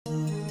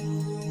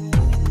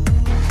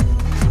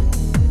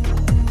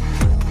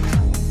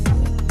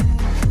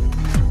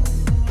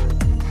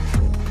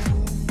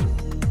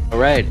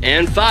right,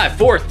 and 5,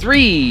 4,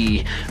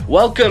 3.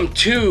 Welcome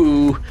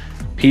to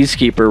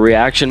PeaceKeeper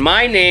Reaction.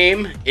 My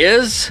name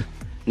is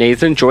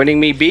Nathan. Joining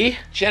me be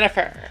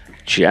Jennifer.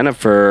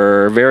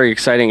 Very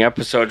exciting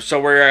episode.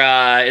 So we're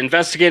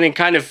investigating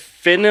kind of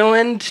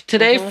Finland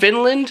today.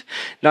 Finland,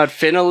 not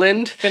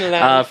Finland.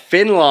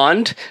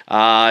 Finland.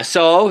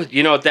 So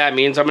you know what that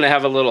means. I'm gonna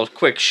have a little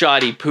quick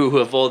shoddy poo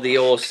of all the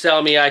old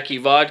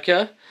Salmiakki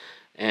vodka.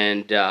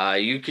 And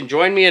you can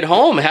join me at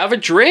home. Have a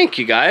drink,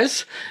 you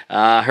guys.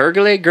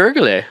 Hergele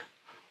gurgele.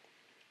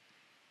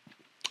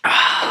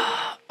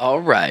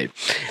 All right.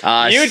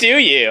 You do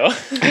you.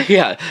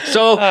 Yeah.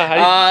 So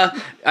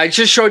I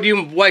just showed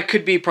you what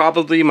could be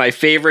probably my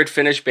favorite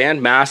Finnish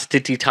band, Mas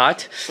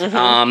Tititat.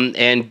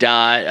 And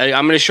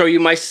I'm going to show you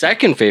my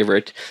second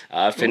favorite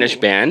Finnish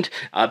band.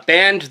 A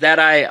band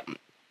that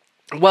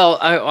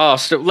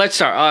let's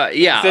start.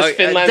 Yeah. Is this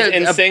Finland's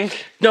NSYNC?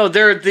 No,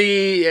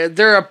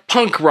 they're a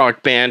punk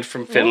rock band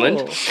from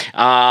Finland,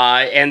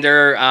 and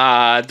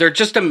they're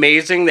just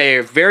amazing.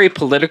 They're very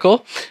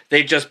political.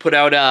 They just put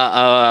out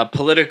a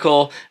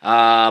political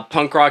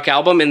punk rock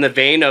album in the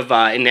vein of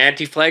an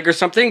Anti-Flag or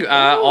something,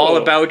 all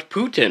about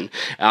Putin,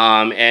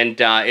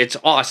 and it's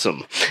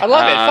awesome. I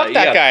love it. Fuck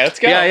that guy. Let's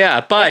go.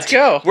 Yeah. But let's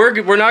go.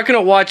 We're not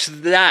gonna watch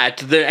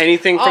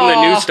anything from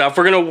the new stuff.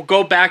 We're gonna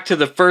go back to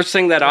the first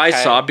thing that I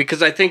saw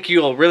because I think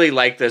you'll really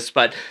like this.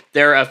 But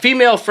they're a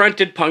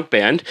female-fronted punk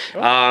band.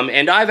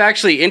 And I've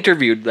actually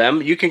interviewed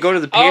them. You can go to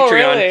the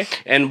Patreon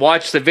and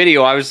watch the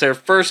video. I was their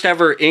first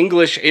ever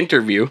English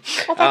interview.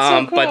 Oh, that's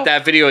so cool. But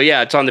that video,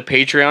 it's on the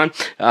Patreon.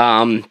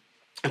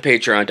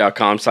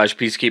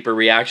 Patreon.com/PeaceKeeper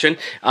Reaction.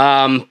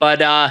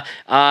 But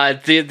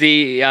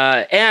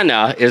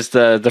Anna is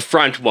the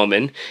front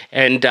woman,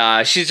 and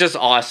she's just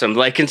awesome.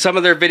 Like in some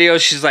of their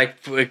videos, she's like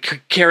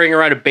carrying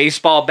around a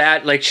baseball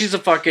bat. Like she's a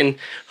fucking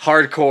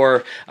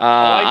hardcore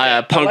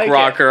punk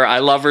rocker. I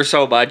love her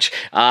so much.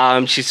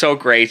 She's so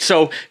great.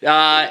 So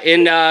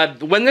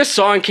when this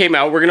song came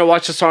out, we're gonna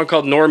watch a song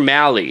called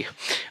Normaali.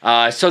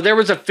 So there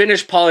was a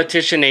Finnish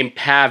politician named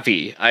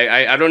Pavi.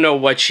 I don't know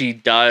what she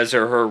does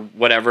or her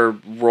whatever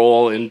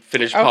role in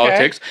Finnish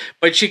politics,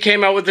 but she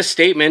came out with a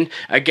statement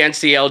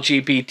against the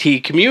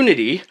LGBT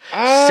community,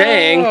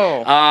 saying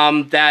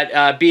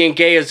that being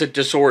gay is a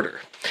disorder.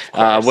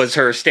 Was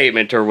her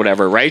statement or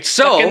whatever, right?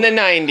 So in the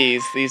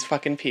 90s, these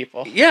fucking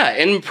people. Yeah,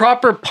 in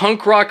proper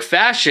punk rock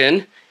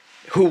fashion,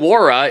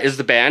 Huora is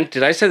the band.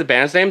 Did I say the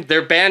band's name?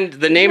 Their band,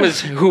 the name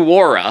is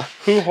Huora.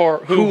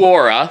 Huora.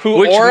 Huora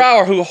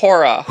or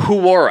Huora?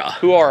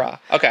 Huora.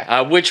 Okay.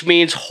 Which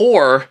means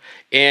whore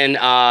in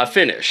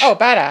Finnish. Oh,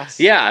 badass.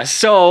 Yeah,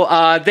 so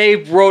they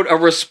wrote a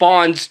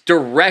response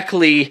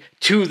directly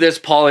to this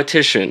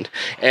politician,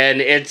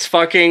 and it's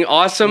fucking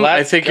awesome.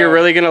 I think you're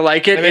really gonna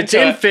like it. It's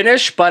in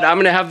Finnish, but I'm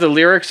gonna have the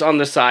lyrics on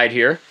the side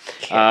here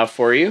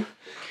for you.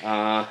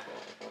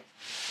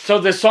 So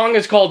the song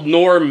is called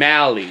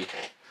Normaali.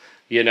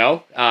 You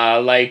know,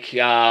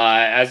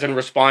 as in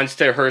response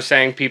to her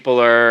saying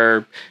people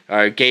are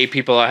gay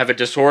people have a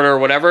disorder or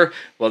whatever.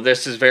 Well,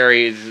 this is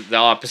the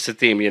opposite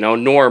theme, you know,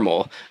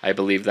 normal. I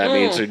believe that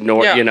means, you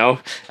know.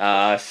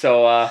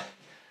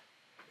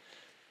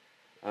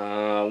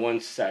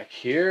 One sec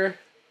here.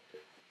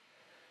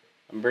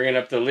 I'm bringing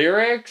up the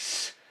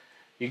lyrics.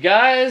 You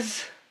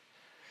guys.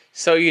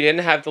 So you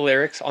didn't have the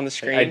lyrics on the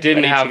screen? I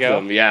didn't have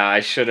them. Yeah,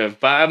 I should have,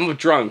 but I'm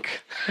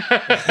drunk.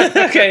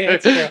 Okay,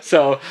 that's true.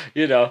 So,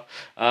 you know,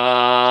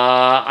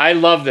 I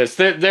love this.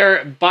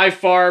 They're by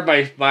far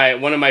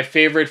one of my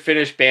favorite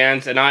Finnish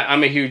bands, and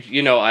I'm a huge,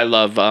 you know, I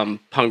love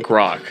punk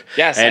rock.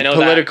 Yes, and I know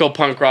political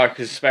punk rock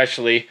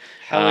especially.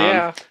 Hell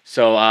yeah.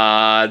 So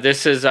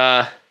this is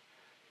hashtag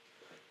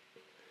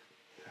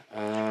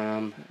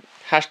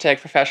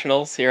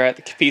professionals here at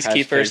the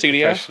PeaceKeeper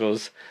studio.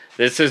 Professionals.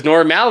 This is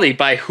Normaali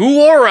by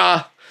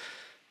Huora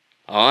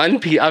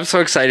on I'm so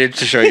excited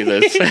to show you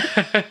this.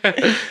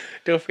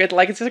 Don't forget to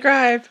like and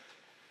subscribe.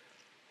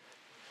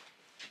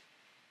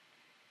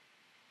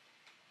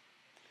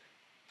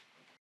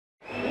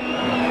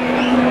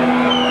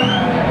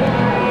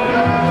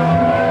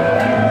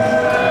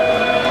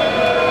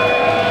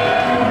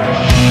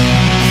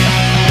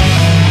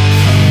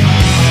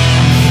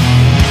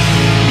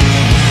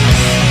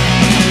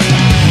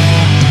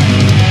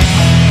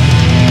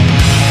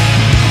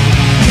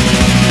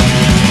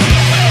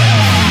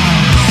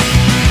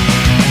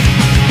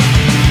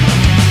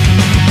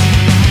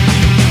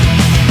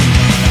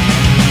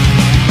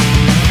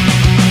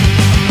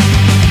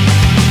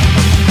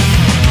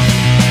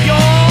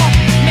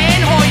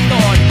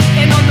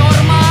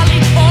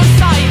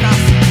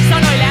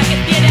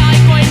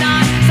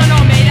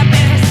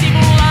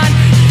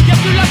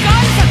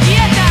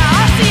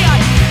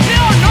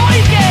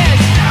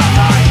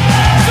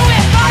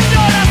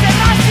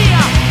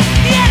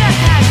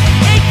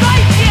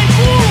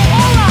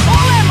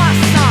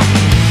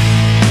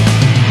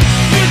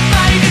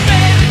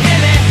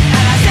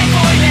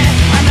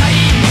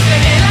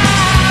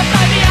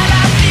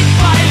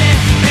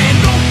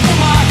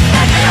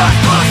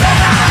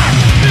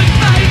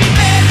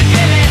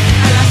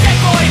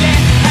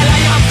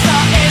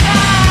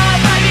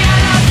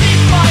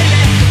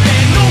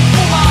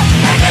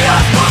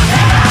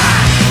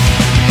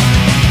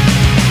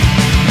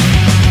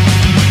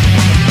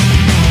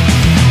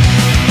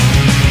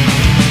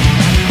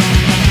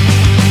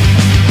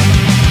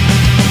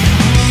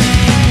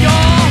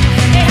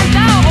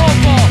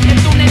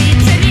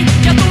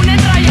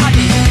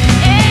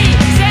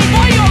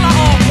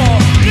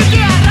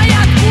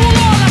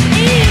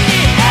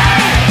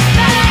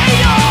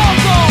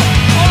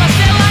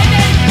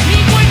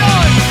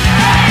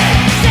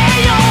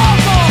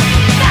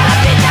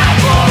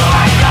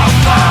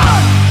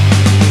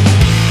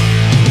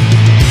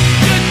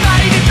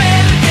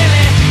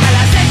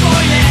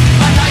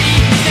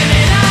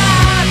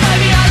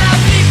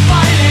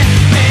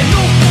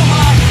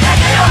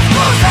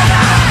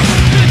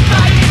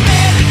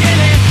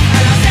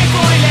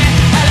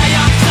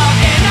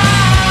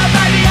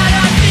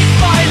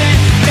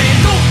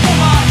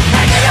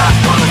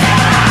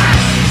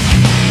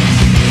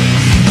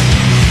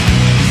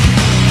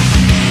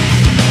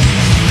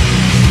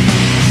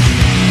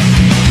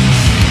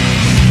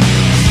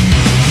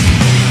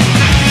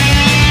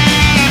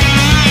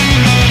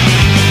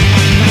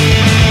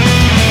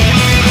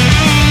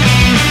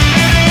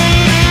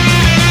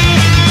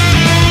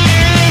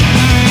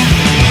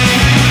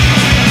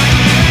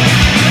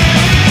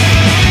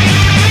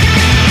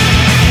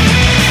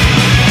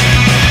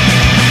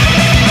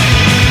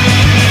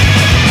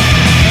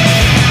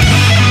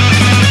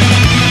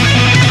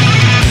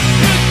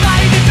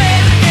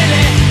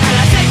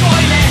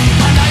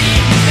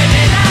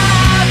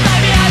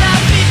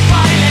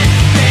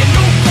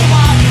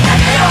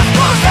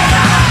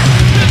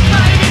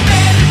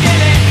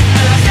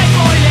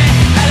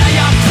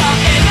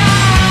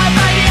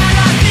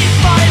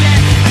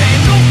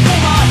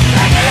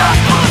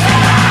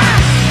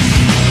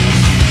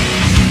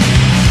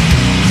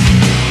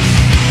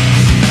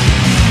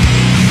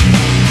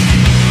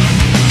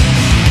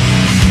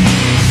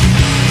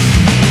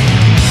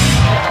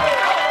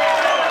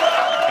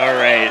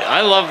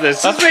 I love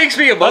this. This makes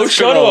me Let's go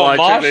emotional to a watching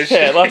mosh this pit.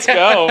 shit. Let's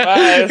go.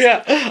 Guys.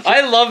 Yeah,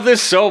 I love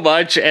this so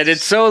much, and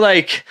it's so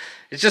like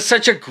it's just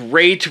such a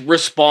great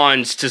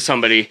response to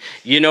somebody.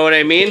 You know what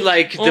I mean?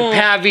 Like the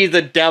Pavi,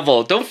 the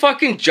devil. Don't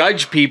fucking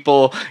judge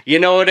people. You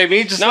know what I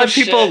mean? Just No let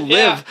people shit.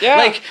 live. Yeah,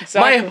 like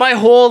exactly. my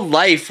whole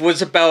life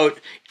was about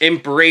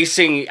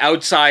embracing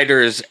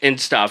outsiders and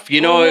stuff.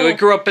 You know, I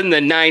grew up in the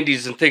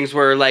 90s and things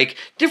were like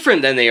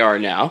different than they are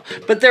now,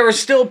 but there were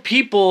still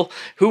people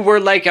who were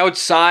like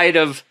outside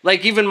of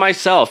like even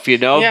myself, you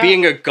know, Yeah.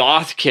 being a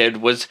goth kid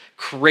was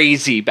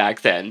crazy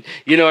back then.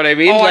 You know what I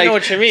mean? Oh, I like, know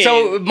what you mean.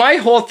 So my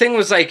whole thing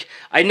was like,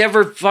 I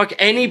never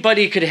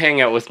anybody could hang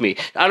out with me.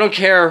 I don't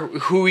care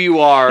who you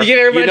are. You give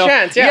everybody a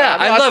chance. Yeah,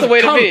 I that's love the way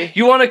to come. be.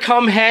 You want to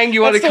come hang?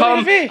 You want to That's the way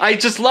come? to be. I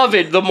just love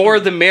it. The more,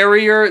 the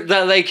merrier.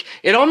 That like,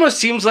 it almost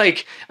seems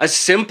like a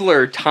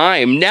simpler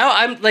time. Now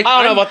I'm like,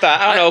 I don't know about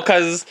that. I don't know,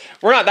 because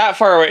we're not that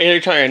far away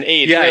in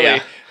age, Yeah, really.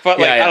 yeah. But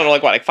like, Yeah, yeah. I don't know,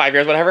 like what, like 5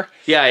 years, whatever.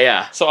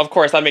 Yeah. So of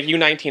course that'd make you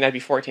 19. I'd be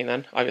 14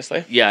 then,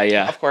 obviously.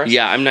 Yeah. Of course.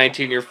 Yeah, I'm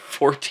 19. You're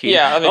 14.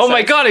 Yeah, that makes Oh my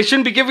sense. god, I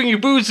shouldn't be giving you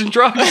booze and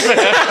drugs.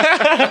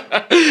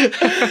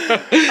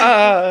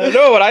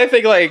 No, but I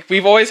think like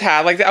we've always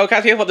had like the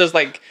outcast people. There's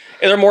like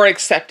they're more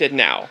accepted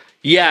now.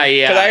 yeah.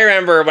 Because I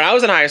remember when I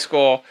was in high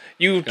school,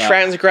 you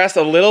transgressed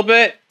a little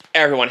bit.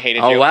 Everyone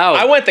hated Oh, you. wow.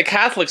 I went to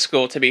Catholic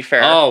school, to be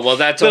fair. Oh well,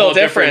 that's a Little whole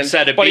different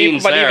set of but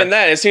beans but there. even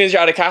then, as soon as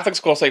you're out of Catholic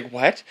school, it's like,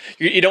 what?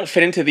 You don't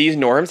fit into these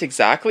norms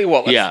exactly?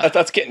 Well,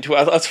 let's get into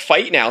it. Let's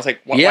fight now. It's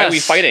like, why are we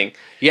Yes. fighting?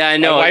 Yeah, I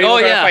know. Why are you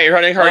trying to fight? You're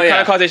trying Oh, to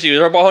yeah. cause issues.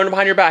 Or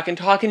behind your back and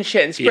talking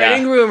shit and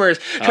spreading rumors.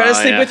 Trying Oh, to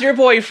sleep yeah. with your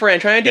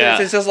boyfriend. Trying to do Yeah.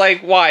 this. It's just like,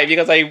 why?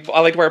 Because I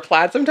like to wear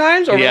plaid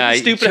sometimes? Or Yeah,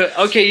 stupid.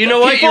 okay, you know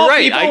what? You're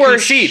right. I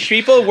concede.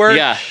 People were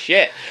Yeah.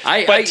 shit.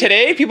 I- But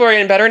today, people are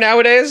getting better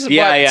nowadays.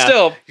 Yeah, but yeah.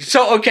 still.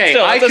 So okay,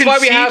 I That's why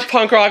we concede- have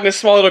punk rock in this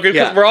small little group,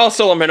 because Yeah. we're all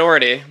still a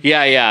minority.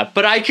 Yeah,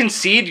 but I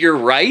concede you're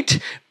right.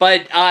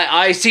 But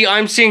I'm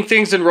seeing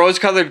things in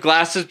rose-colored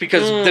glasses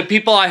because the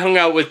people I hung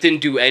out with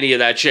didn't do any of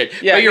that shit.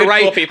 Yeah, but you're good,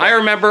 right. cool people. I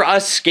remember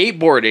us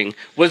skateboarding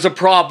was a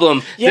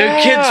problem. Yeah.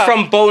 The kids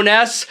from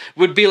Boness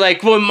would be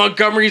like, "Well,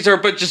 Montgomery's are a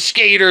bunch of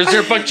skaters, they're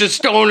a bunch of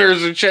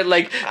stoners and shit."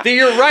 Like,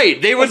 you're right.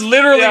 They would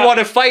literally Yeah. want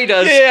to fight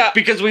us Yeah.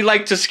 because we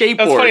like to skateboard.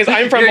 That's funny. Is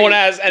I'm from You're-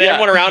 Bonaz, and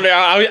everyone around there,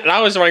 I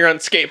was running around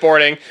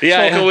skateboarding,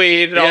 smoking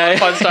weed, and all that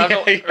fun stuff.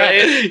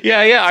 Right?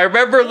 Yeah. I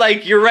remember,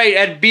 like, you're right,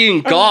 at being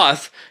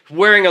goth,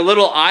 wearing a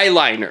little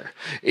eyeliner.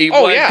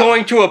 Yeah.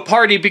 Going to a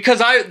party, because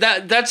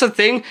that's the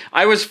thing.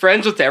 I was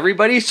friends with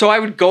everybody, so I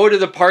would go to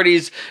the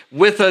parties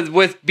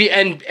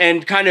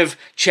and kind of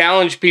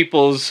challenge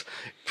people's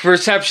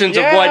perceptions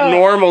of what Yeah.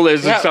 normal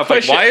is and Yeah, stuff.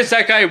 Like, push why it. is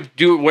that guy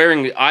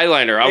wearing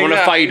eyeliner? I want to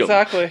Yeah, fight him.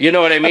 exactly. You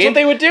know what I mean? That's what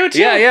they would do, too.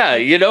 Yeah.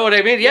 You know what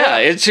I mean? Yeah.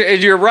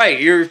 You're right.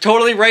 You're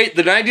totally right.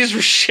 The 90s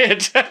were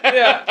shit.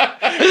 Yeah.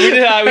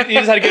 We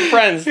just had good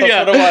friends.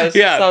 That's what it was.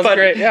 Yeah, Sounds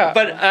great. Yeah.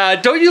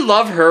 But don't you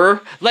love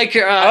her? Like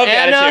love the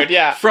Anna attitude,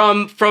 yeah.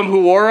 from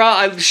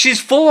Huora.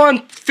 She's full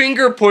on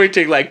finger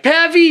pointing. Like,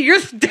 Pavi, you're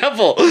the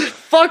devil.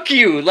 Fuck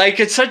you. Like,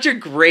 it's such a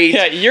great.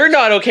 Yeah, you're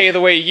not okay the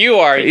way you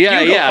are.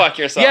 Yeah, you go fuck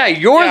yourself. Yeah,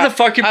 you're the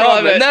fucking I love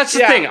problem. it. And that's the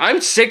Yeah. thing. I'm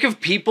sick of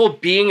people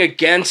being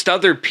against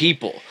other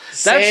people.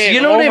 That's Same,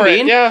 you know what I over it,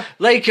 mean? yeah.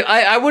 Like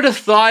I would have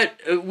thought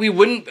we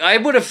wouldn't. I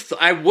would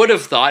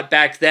have thought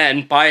back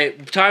then. By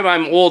the time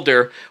I'm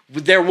older,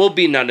 there will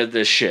be none of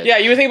this shit. Yeah,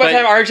 you would think by the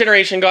But- time our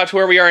generation got to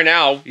where we are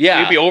now, Yeah.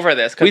 we'd be over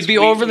this. 'cause We'd be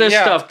over this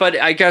stuff, but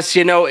I guess,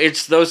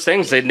 it's those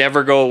things. They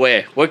never go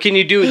away. What can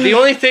you do? The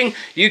only thing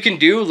you can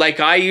do,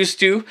 like I used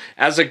to,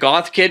 as a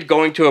goth kid,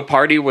 going to a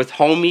party with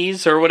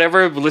homies or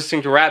whatever,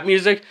 listening to rap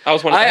music. I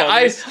was one of the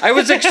homies. I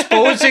was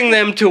exposing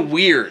them to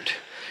weird.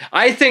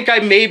 I think I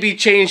maybe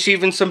changed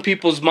even some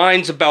people's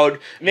minds about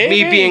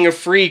me being a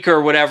freak or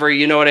whatever.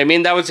 You know what I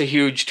mean? That was a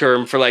huge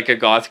term for like a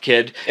goth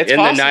kid It's in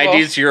possible. the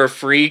 90s. You're a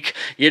freak.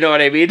 You know what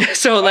I mean?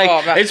 So like,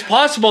 man. it's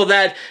possible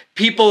that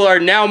people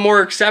are now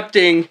more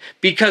accepting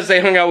because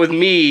they hung out with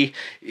me,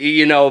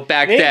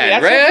 back Maybe, then,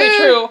 that's right? totally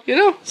true. You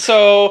know?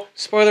 So,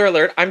 spoiler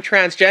alert, I'm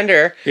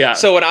transgender. Yeah.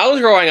 So when I was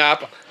growing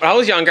up, when I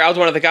was younger, I was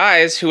one of the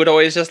guys who would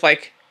always just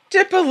like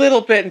dip a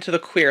little bit into the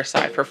queer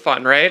side for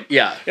fun, right?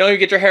 Yeah. You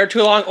get your hair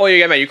too long, you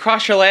get mad. You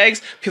cross your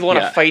legs, people want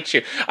to fight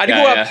you. I'd go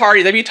Yeah. at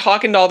parties, they'd be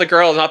talking to all the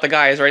girls, not the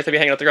guys, right? They'd be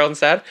hanging out with the girls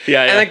instead.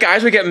 Yeah, And yeah. the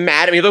guys would get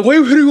mad at me, like, why are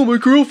you hitting on my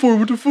girlfriend?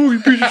 What the fuck,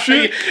 you piece of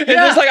shit? And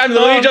just like, I'm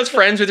literally just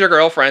friends with your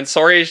girlfriend.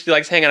 Sorry she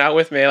likes hanging out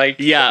with me. Like,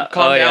 Yeah.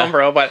 calm Oh, down, yeah.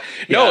 bro. But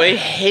no, Yeah. they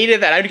hated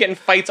that. I'd get in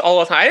fights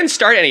all the time. I didn't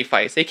start any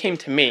fights. They came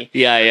to me.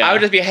 Yeah. I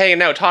would just be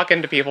hanging out,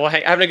 talking to people,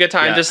 having a good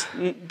time, Yeah. just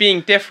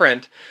being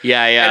different.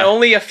 Yeah. And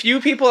only a few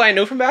people I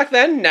knew from back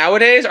then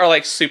nowadays are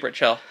like super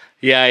chill.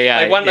 Yeah.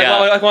 Like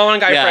one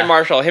guy Yeah. friend,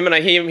 Marshall. Him and I,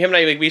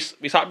 like, we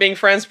stopped being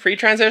friends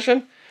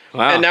pre-transition.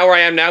 Wow. And now where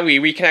I am now, we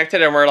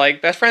reconnected and we're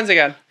like best friends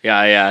again.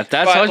 Yeah.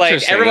 That's But like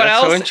interesting.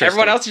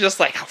 everyone else is just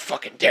like, how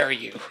fucking dare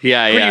you?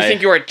 Yeah. Who do you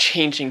think you are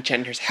changing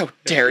genders? How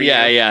dare you?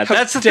 Yeah. How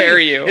That's the dare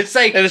thing. you? It's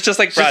like, and it's just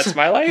like, bro, it's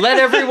my life. Let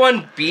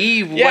everyone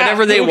be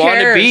whatever they who want to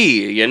cares?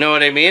 be. You know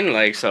what I mean?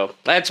 Like, so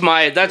that's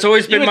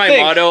always been would my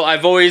think. motto.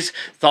 I've always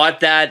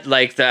thought that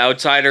like the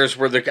outsiders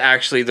were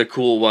actually the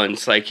cool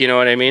ones. Like, you know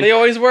what I mean? They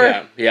always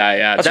were.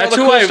 Yeah. That's That's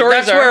where the cool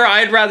stories that's are. where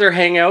I'd rather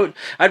hang out.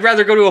 I'd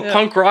rather go to a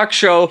punk rock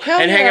show Hell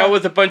and hang yeah. out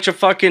with a bunch of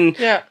fucking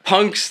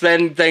punks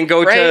than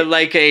go to Right.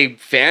 like a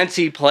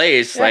fancy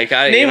place. Like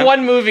name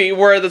one movie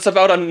where that's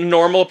about a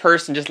normal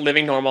person just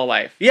living normal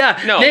life. Yeah.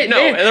 No, and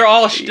they're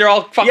all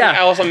fucking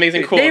awesome,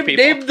 amazing, cool people.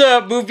 Name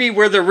the movie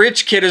where the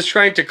rich kid is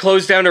trying to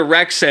close down a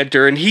rec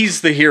center and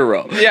he's the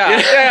hero.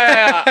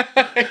 Yeah.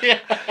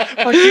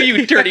 Fuck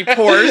you dirty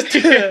pores.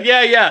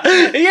 Yeah,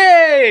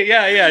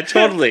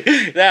 totally.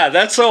 Yeah,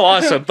 that's so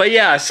awesome. But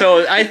yeah,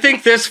 so I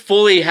think this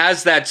fully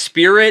has that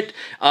spirit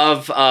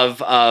of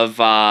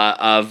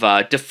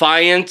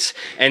defiance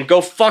and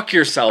go fuck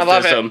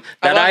yourselfism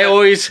that I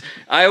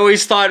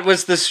always thought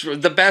was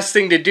the best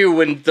thing to do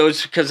when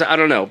those, because I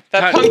don't know,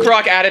 that punk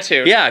rock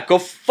attitude. Yeah, go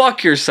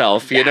fuck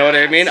yourself. You know what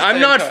I mean? I'm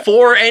not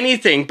for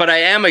anything, but I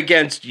am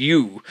against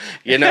you.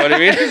 You know what I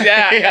mean?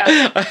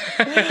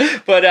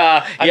 But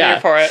I'm here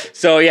for it.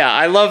 So yeah,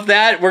 I love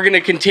that. We're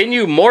gonna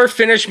continue more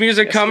Finnish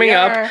music coming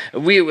up.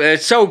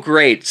 It's so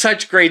great,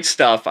 such great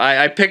stuff.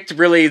 I picked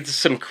really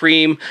some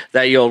cream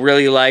that you'll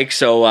really like.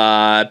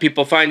 So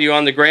people find you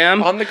on the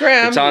gram. On the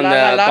gram. It's on the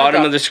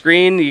bottom of the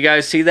screen. You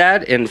guys see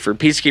that? And for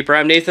PeaceKeeper,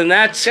 I'm Nathan.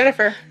 That's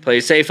Jennifer.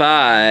 Play safe.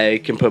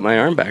 I can put my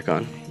arm back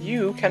on.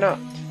 You cannot.